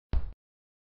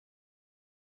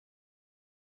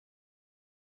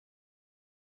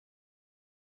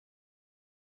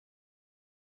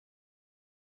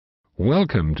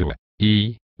Welcome to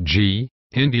E.G.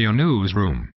 India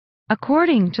Newsroom.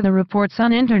 According to the reports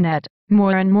on internet,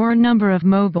 more and more number of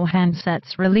mobile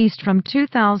handsets released from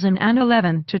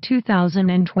 2011 to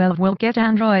 2012 will get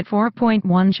Android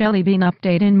 4.1 Jelly Bean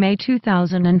update in May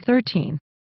 2013.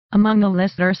 Among the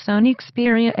list are Sony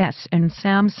Xperia S and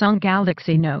Samsung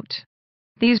Galaxy Note.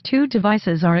 These two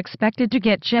devices are expected to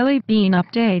get Jelly Bean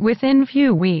update within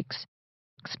few weeks.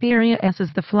 Xperia S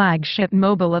is the flagship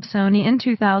mobile of Sony in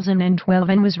 2012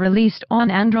 and was released on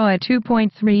Android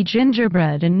 2.3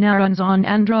 Gingerbread and now runs on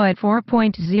Android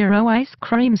 4.0 Ice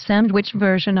Cream Sandwich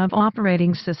version of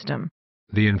operating system.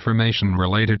 The information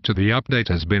related to the update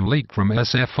has been leaked from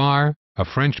SFR, a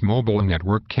French mobile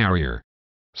network carrier.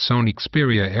 Sony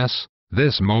Xperia S.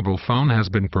 This mobile phone has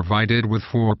been provided with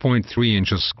 4.3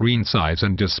 inches screen size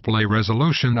and display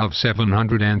resolution of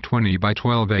 720 by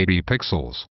 1280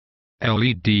 pixels.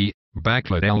 LED,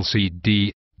 backlit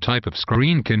LCD, type of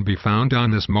screen can be found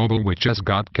on this mobile, which has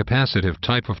got capacitive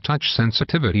type of touch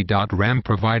sensitivity. RAM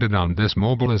provided on this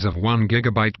mobile is of 1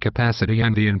 GB capacity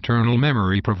and the internal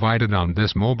memory provided on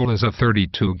this mobile is of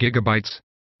 32 GB.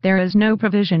 There is no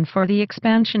provision for the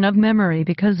expansion of memory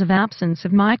because of absence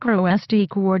of micro SD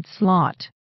card slot.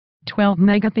 12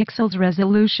 megapixels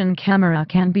resolution camera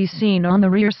can be seen on the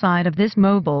rear side of this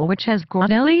mobile, which has got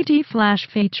LED flash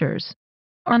features.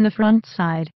 On the front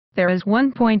side, there is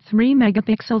 1.3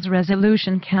 megapixels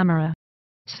resolution camera.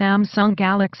 Samsung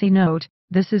Galaxy Note.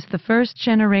 This is the first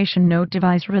generation Note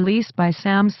device released by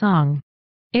Samsung.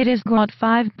 It has got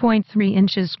 5.3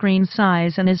 inches screen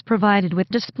size and is provided with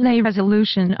display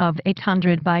resolution of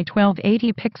 800 by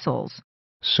 1280 pixels.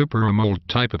 Super AMOLED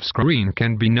type of screen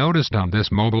can be noticed on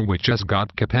this mobile, which has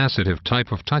got capacitive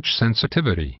type of touch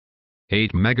sensitivity.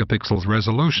 8 megapixels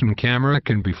resolution camera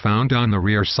can be found on the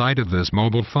rear side of this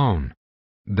mobile phone.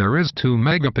 There is 2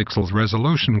 megapixels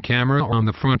resolution camera on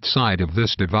the front side of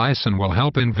this device and will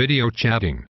help in video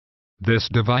chatting. This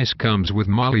device comes with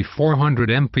Mali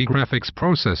 400MP graphics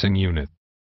processing unit.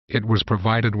 It was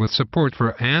provided with support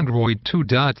for Android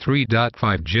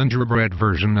 2.3.5 Gingerbread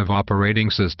version of operating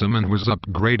system and was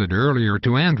upgraded earlier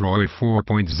to Android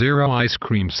 4.0 Ice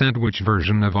Cream Sandwich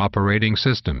version of operating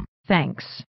system.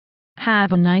 Thanks.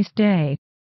 Have a nice day.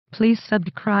 Please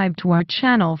subscribe to our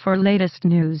channel for latest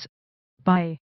news. Bye.